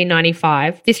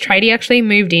 1995, this tradie actually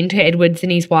moved into Edwards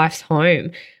and his wife's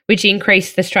home, which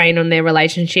increased the strain on their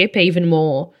relationship even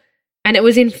more. And it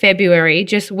was in February,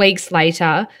 just weeks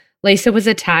later, Lisa was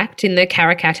attacked in the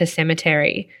Karrakatta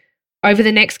Cemetery. Over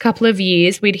the next couple of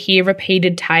years, we'd hear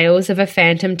repeated tales of a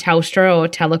phantom Telstra or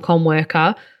Telecom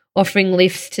worker offering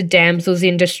lifts to damsels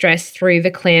in distress through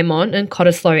the Claremont and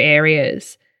Cottesloe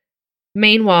areas.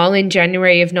 Meanwhile, in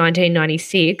January of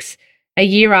 1996, a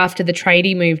year after the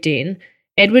tradie moved in,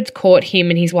 Edwards caught him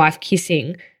and his wife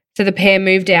kissing, so the pair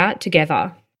moved out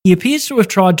together. He appears to have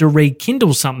tried to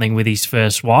rekindle something with his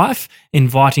first wife,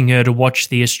 inviting her to watch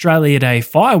the Australia Day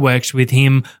fireworks with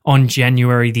him on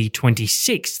January the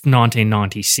 26th,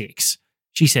 1996.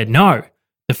 She said no.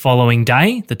 The following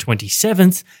day, the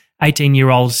 27th,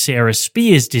 18-year-old Sarah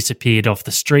Spears disappeared off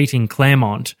the street in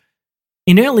Claremont.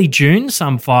 In early June,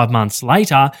 some 5 months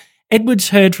later, Edwards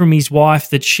heard from his wife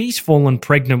that she's fallen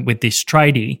pregnant with this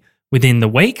tradie. Within the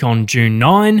week, on June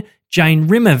 9, Jane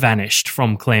Rimmer vanished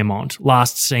from Claremont,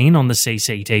 last seen on the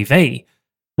CCTV.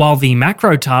 While the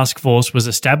Macro Task Force was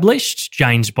established,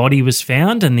 Jane's body was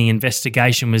found and the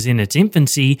investigation was in its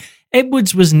infancy,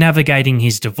 Edwards was navigating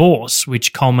his divorce,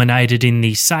 which culminated in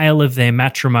the sale of their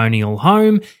matrimonial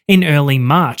home in early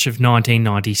March of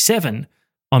 1997.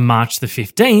 On March the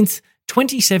 15th,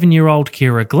 27-year-old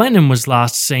Ciara Glennon was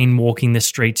last seen walking the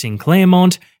streets in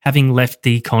Claremont, having left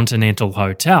the Continental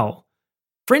Hotel.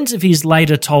 Friends of his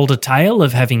later told a tale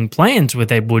of having plans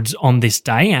with Edwards on this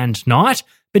day and night,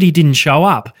 but he didn't show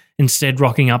up, instead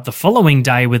rocking up the following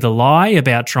day with a lie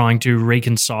about trying to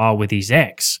reconcile with his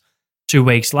ex. 2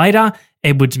 weeks later,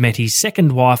 Edwards met his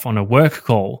second wife on a work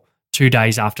call. 2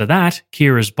 days after that,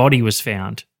 Ciara's body was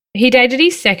found. He dated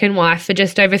his second wife for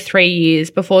just over 3 years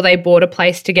before they bought a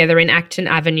place together in Acton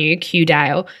Avenue,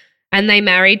 Kewdale, and they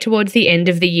married towards the end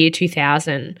of the year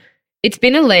 2000. It's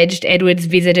been alleged Edwards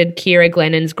visited Ciara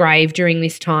Glennon's grave during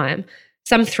this time,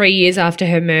 some 3 years after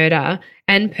her murder,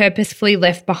 and purposefully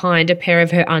left behind a pair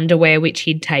of her underwear which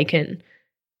he'd taken.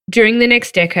 During the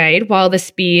next decade, while the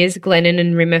Spears, Glennon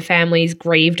and Rimmer families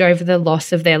grieved over the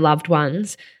loss of their loved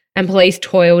ones and police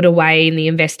toiled away in the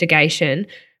investigation,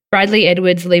 Bradley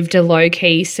Edwards lived a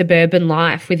low-key suburban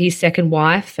life with his second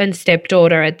wife and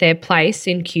stepdaughter at their place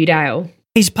in Kewdale.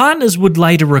 His partners would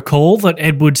later recall that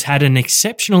Edwards had an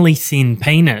exceptionally thin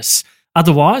penis.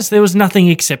 Otherwise, there was nothing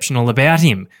exceptional about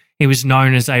him. He was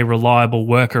known as a reliable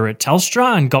worker at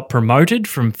Telstra and got promoted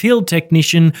from field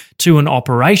technician to an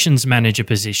operations manager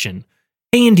position.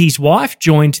 He and his wife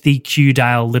joined the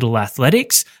Kewdale Little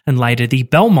Athletics and later the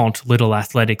Belmont Little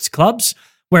Athletics clubs,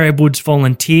 where Edwards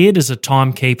volunteered as a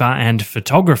timekeeper and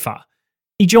photographer.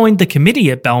 He joined the committee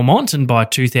at Belmont and by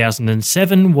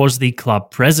 2007 was the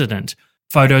club president.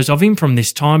 Photos of him from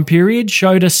this time period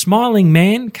showed a smiling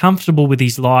man comfortable with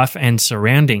his life and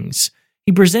surroundings.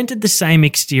 He presented the same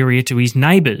exterior to his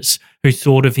neighbours, who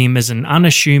thought of him as an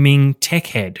unassuming tech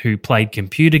head who played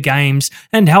computer games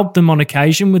and helped them on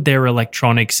occasion with their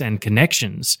electronics and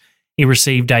connections. He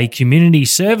received a Community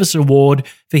Service Award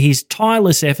for his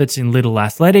tireless efforts in Little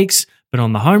Athletics, but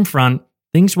on the home front,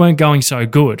 things weren't going so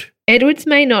good. Edwards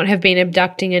may not have been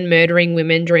abducting and murdering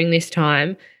women during this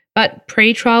time, but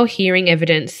pre-trial hearing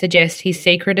evidence suggests his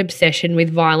secret obsession with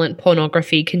violent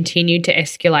pornography continued to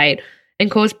escalate and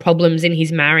caused problems in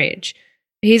his marriage.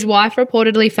 His wife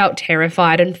reportedly felt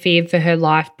terrified and feared for her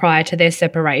life prior to their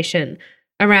separation,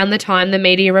 around the time the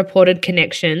media reported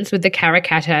connections with the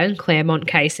Karrakatta and Claremont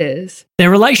cases. Their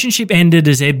relationship ended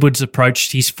as Edwards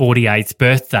approached his 48th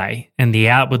birthday, and the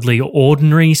outwardly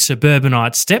ordinary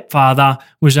suburbanite stepfather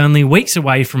was only weeks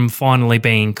away from finally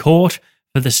being caught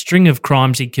for the string of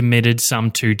crimes he committed some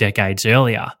 2 decades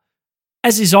earlier.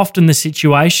 As is often the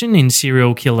situation in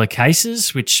serial killer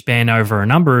cases, which span over a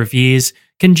number of years,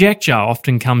 conjecture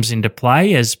often comes into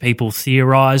play as people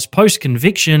theorise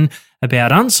post-conviction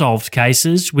about unsolved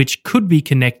cases which could be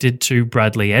connected to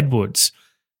Bradley Edwards.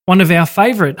 One of our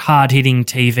favourite hard-hitting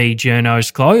TV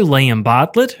journos, Liam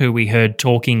Bartlett, who we heard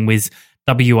talking with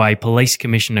WA Police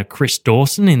Commissioner Chris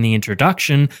Dawson in the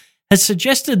introduction, has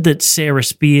suggested that Sarah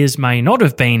Spears may not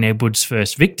have been Edwards'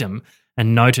 first victim,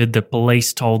 and noted that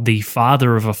police told the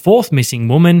father of a fourth missing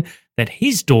woman that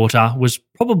his daughter was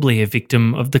probably a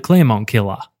victim of the Claremont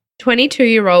killer.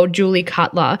 22-year-old Julie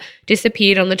Cutler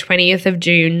disappeared on the 20th of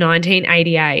June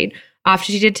 1988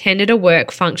 after she'd attended a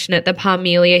work function at the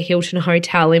Parmelia Hilton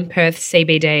Hotel in Perth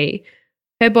CBD.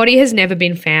 Her body has never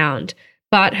been found,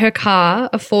 but her car,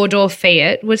 a 4-door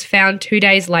Fiat, was found 2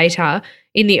 days later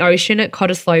in the ocean at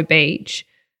Cottesloe Beach.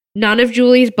 None of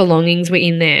Julie's belongings were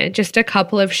in there, just a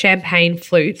couple of champagne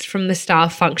flutes from the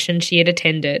staff function she had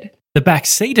attended. The back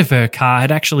seat of her car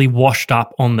had actually washed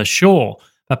up on the shore,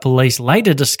 but police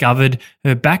later discovered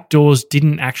her back doors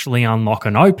didn't actually unlock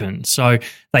and open, so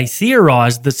they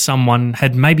theorised that someone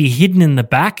had maybe hidden in the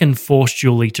back and forced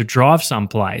Julie to drive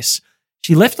someplace.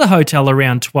 She left the hotel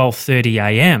around 12:30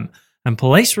 a.m, and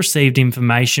police received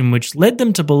information which led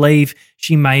them to believe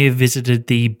she may have visited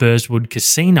the Burswood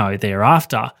Casino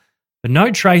thereafter. But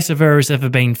no trace of her has ever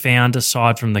been found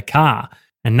aside from the car,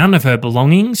 and none of her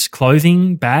belongings,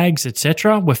 clothing, bags,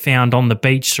 etc. were found on the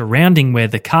beach surrounding where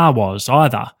the car was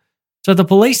either. So the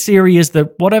police theory is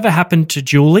that whatever happened to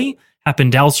Julie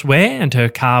happened elsewhere and her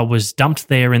car was dumped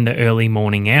there in the early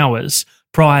morning hours,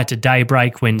 prior to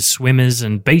daybreak when swimmers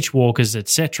and beach walkers,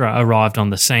 etc. arrived on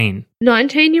the scene.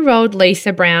 19-year-old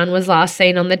Lisa Brown was last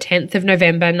seen on the 10th of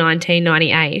November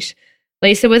 1998.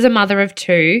 Lisa was a mother of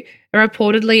 2 and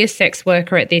reportedly a sex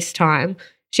worker at this time.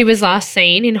 She was last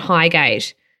seen in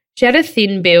Highgate. She had a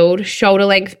thin build,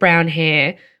 shoulder-length brown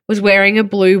hair, was wearing a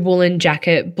blue woolen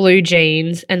jacket, blue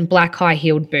jeans, and black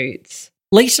high-heeled boots.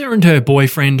 Lisa and her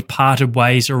boyfriend parted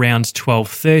ways around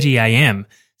 12:30 a.m.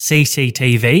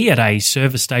 CCTV at a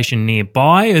service station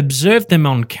nearby observed them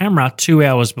on camera 2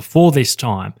 hours before this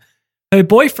time. Her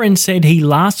boyfriend said he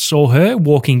last saw her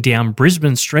walking down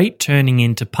Brisbane Street turning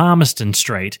into Palmerston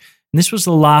Street, and this was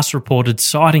the last reported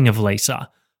sighting of Lisa.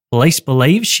 Police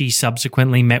believe she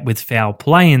subsequently met with foul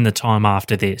play in the time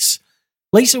after this.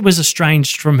 Lisa was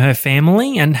estranged from her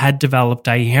family and had developed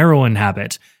a heroin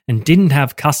habit and didn't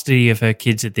have custody of her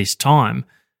kids at this time.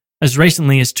 As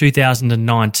recently as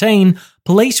 2019,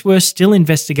 police were still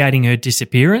investigating her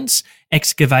disappearance,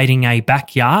 excavating a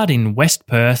backyard in West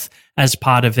Perth as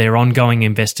part of their ongoing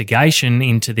investigation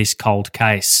into this cold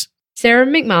case. Sarah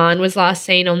McMahon was last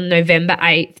seen on November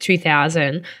 8,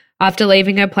 2000, after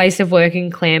leaving her place of work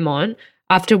in Claremont,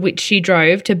 after which she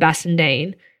drove to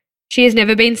Bassendean. She has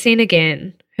never been seen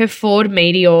again. Her Ford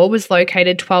Meteor was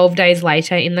located 12 days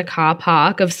later in the car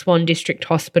park of Swan District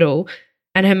Hospital,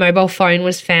 and her mobile phone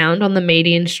was found on the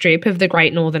median strip of the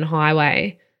Great Northern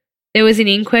Highway. There was an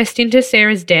inquest into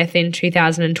Sarah's death in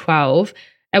 2012,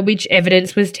 at which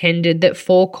evidence was tendered that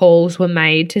 4 calls were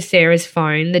made to Sarah's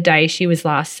phone the day she was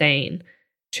last seen.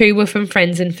 2 were from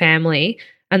friends and family,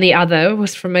 and the other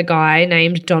was from a guy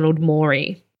named Donald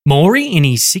Morey. Morey, in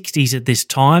his 60s at this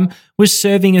time, was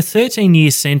serving a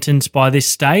 13-year sentence by this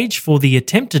stage for the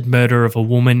attempted murder of a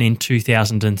woman in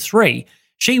 2003.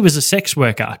 She was a sex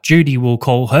worker, Judy will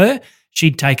call her.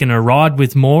 She'd taken a ride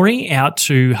with Morey out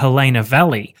to Helena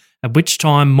Valley, at which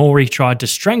time Morey tried to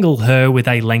strangle her with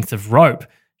a length of rope.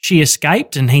 She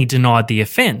escaped and he denied the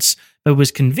offence, but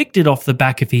was convicted off the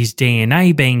back of his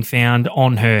DNA being found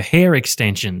on her hair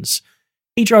extensions.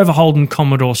 He drove a Holden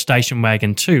Commodore station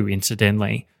wagon too,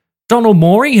 incidentally. Donald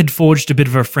Morey had forged a bit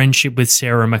of a friendship with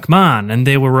Sarah McMahon, and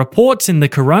there were reports in the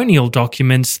coronial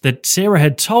documents that Sarah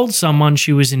had told someone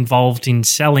she was involved in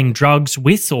selling drugs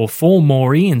with or for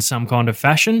Morey in some kind of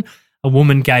fashion. A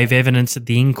woman gave evidence at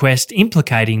the inquest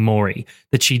implicating Morey,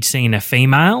 that she'd seen a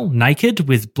female, naked,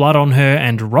 with blood on her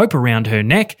and rope around her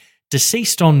neck,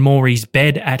 deceased on Morey's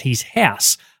bed at his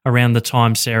house around the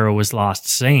time Sarah was last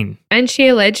seen. And she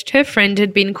alleged her friend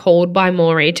had been called by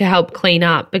Morey to help clean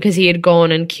up because he had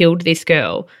gone and killed this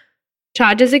girl.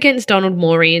 Charges against Donald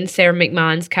Morey in Sarah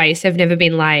McMahon's case have never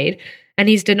been laid, and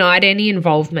he's denied any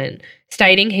involvement,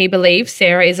 stating he believes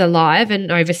Sarah is alive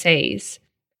and overseas.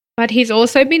 But he's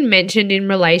also been mentioned in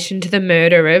relation to the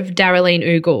murder of Darylene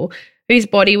Ugal, whose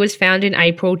body was found in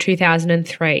April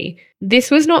 2003. This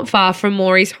was not far from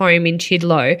Morey's home in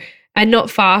Chidlow, and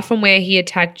not far from where he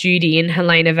attacked Judy in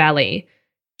Helena Valley.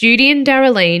 Judy and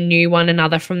Darylene knew one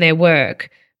another from their work,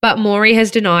 but Morey has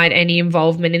denied any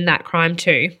involvement in that crime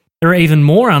too. There are even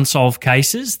more unsolved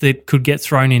cases that could get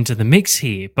thrown into the mix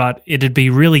here, but it'd be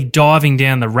really diving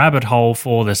down the rabbit hole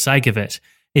for the sake of it.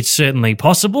 It's certainly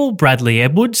possible Bradley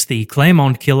Edwards, the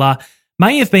Claremont killer,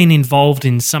 may have been involved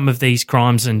in some of these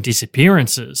crimes and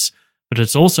disappearances, but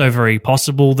it's also very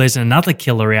possible there's another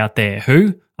killer out there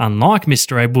who, unlike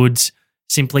Mr. Edwards,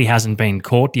 simply hasn't been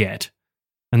caught yet.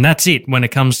 And that's it when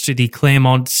it comes to the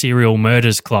Claremont serial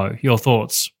murders, Chloe. Your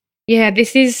thoughts? Yeah,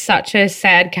 this is such a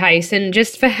sad case, and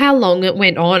just for how long it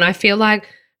went on, I feel like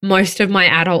most of my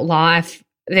adult life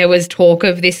there was talk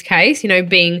of this case,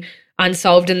 being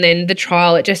unsolved, and then the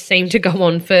trial, it just seemed to go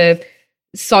on for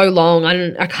so long,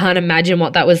 and I can't imagine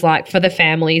what that was like for the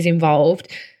families involved.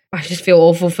 I just feel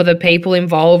awful for the people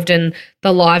involved and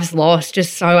the lives lost,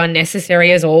 just so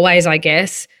unnecessary as always, I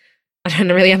guess. I don't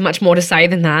really have much more to say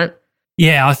than that.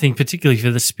 Yeah, I think particularly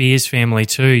for the Spears family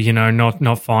too,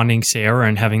 not finding Sarah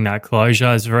and having that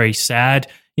closure is very sad.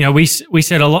 We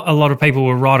said a lot of people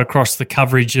were right across the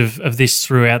coverage of this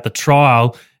throughout the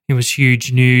trial. It was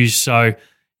huge news. So,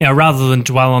 rather than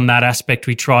dwell on that aspect,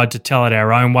 we tried to tell it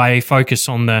our own way, focus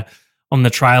on the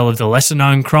trail of the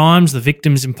lesser-known crimes, the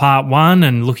victims in part 1,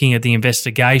 and looking at the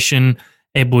investigation,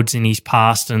 Edwards in his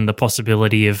past, and the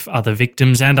possibility of other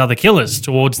victims and other killers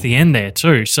towards the end there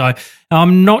too. So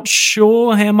I'm not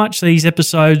sure how much these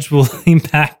episodes will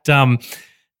impact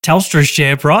Telstra's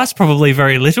share price, probably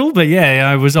very little. But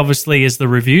yeah, it was obviously, as the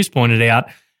reviews pointed out,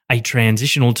 a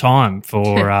transitional time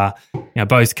for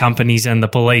both companies and the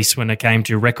police when it came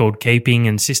to record keeping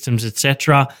and systems,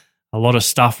 etc. A lot of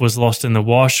stuff was lost in the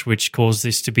wash, which caused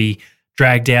this to be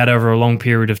dragged out over a long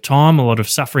period of time, a lot of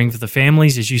suffering for the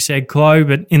families, as you said, Chloe.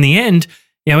 But in the end,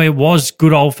 it was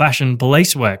good old-fashioned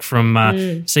police work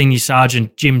from Senior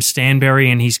Sergeant Jim Stanberry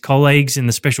and his colleagues in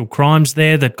the special crimes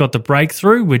there that got the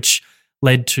breakthrough, which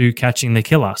led to catching the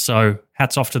killer. So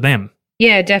hats off to them.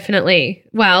 Yeah, definitely.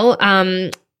 Well,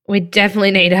 we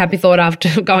definitely need a happy thought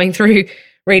after going through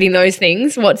reading those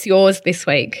things. What's yours this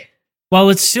week? Well,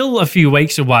 it's still a few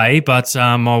weeks away, but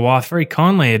my wife very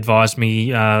kindly advised me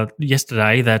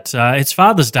yesterday that it's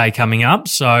Father's Day coming up,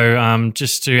 so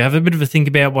just to have a bit of a think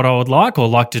about what I would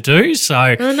like to do.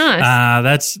 So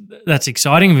nice. That's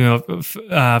exciting.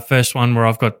 First one where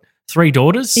I've got 3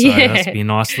 daughters, so that's be a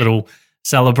nice little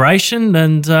celebration.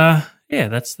 And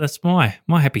that's my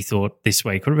happy thought this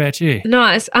week. What about you?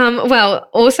 Nice. Well,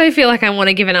 also feel like I want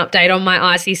to give an update on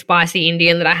my icy spicy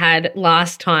Indian that I had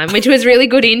last time, which was really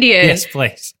good Indian. Yes,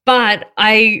 please. But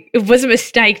it was a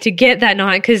mistake to get that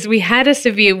night because we had a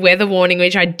severe weather warning,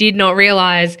 which I did not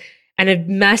realise, and a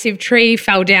massive tree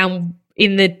fell down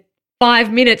in the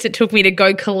 5 minutes it took me to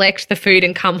go collect the food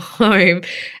and come home,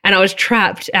 and I was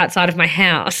trapped outside of my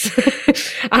house.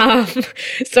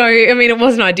 So, I mean, it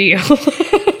wasn't ideal.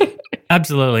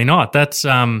 Absolutely not. That's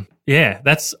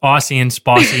that's icy and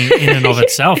spicy in and of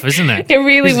itself, isn't it? It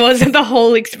really wasn't the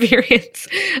whole experience.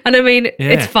 And I mean,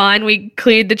 it's fine. We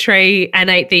cleared the tree and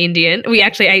ate the Indian. We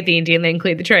actually ate the Indian, then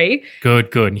cleared the tree.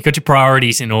 Good. You got your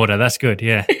priorities in order. That's good,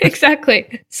 yeah.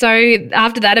 Exactly. So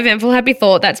after that eventful happy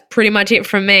thought, that's pretty much it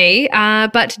from me.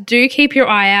 But do keep your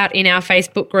eye out in our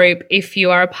Facebook group if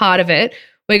you are a part of it.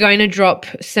 We're going to drop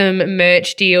some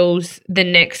merch deals the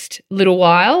next little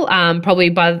while,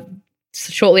 probably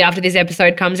shortly after this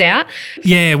episode comes out.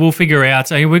 Yeah, we'll figure out.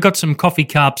 So we've got some coffee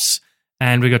cups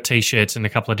and we've got T-shirts in a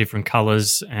couple of different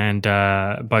colours and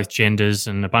both genders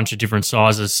and a bunch of different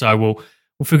sizes. So we'll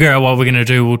figure out what we're going to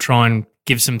do. We'll try and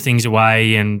give some things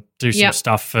away and do some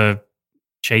stuff for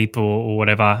cheap or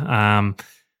whatever.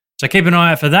 So keep an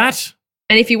eye out for that.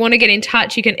 And if you want to get in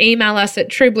touch, you can email us at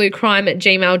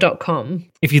truebluecrime@gmail.com.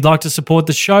 If you'd like to support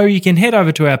the show, you can head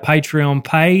over to our Patreon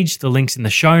page. The link's in the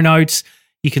show notes.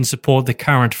 You can support the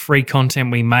current free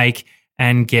content we make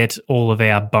and get all of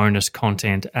our bonus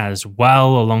content as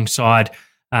well, alongside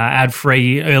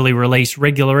ad-free, early release,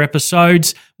 regular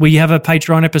episodes. We have a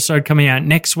Patreon episode coming out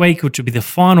next week, which will be the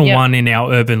final one in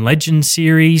our Urban Legends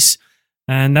series.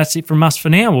 And that's it from us for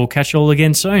now. We'll catch you all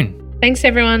again soon. Thanks,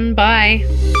 everyone. Bye.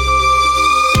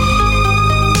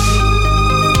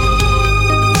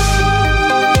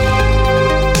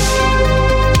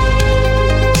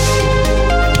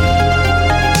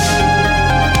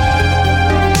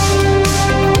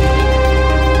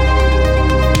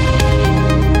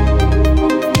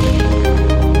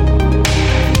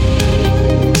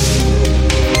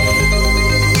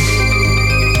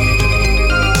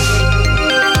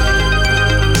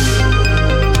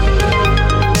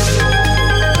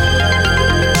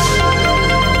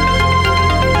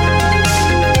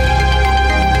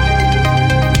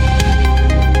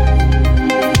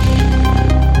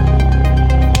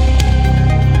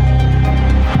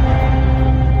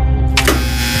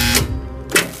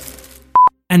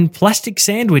 And plastic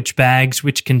sandwich bags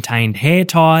which contained hair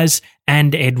ties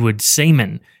and Edward's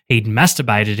semen. He'd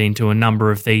masturbated into a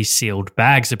number of these sealed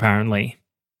bags, apparently.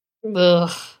 Ugh.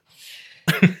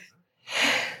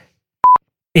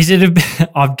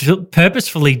 I've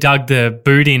purposefully dug the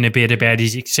boot in a bit about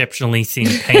his exceptionally thin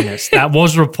penis. That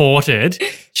was reported.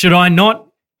 Should I not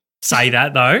say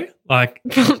that, though?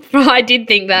 I did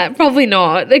think that. Probably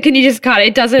not. Can you just cut it?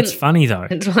 It doesn't. It's funny, though.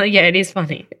 Yeah, it is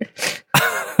funny.